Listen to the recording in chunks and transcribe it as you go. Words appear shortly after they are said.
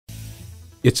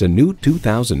It's a new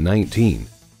 2019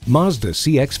 Mazda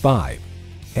CX-5.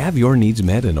 Have your needs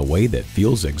met in a way that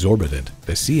feels exorbitant?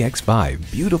 The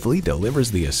CX-5 beautifully delivers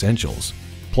the essentials.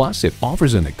 Plus, it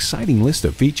offers an exciting list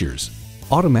of features: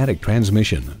 automatic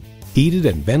transmission, heated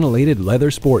and ventilated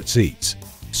leather sport seats,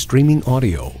 streaming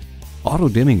audio,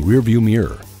 auto-dimming rearview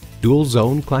mirror,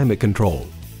 dual-zone climate control,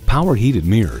 power heated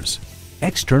mirrors,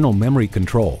 external memory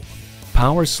control,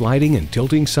 power sliding and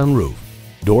tilting sunroof,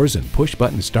 doors and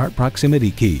push-button start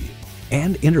proximity key,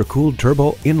 and intercooled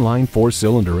turbo inline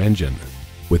 4-cylinder engine.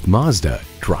 With Mazda,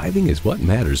 driving is what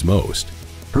matters most.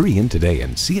 Hurry in today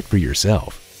and see it for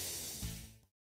yourself.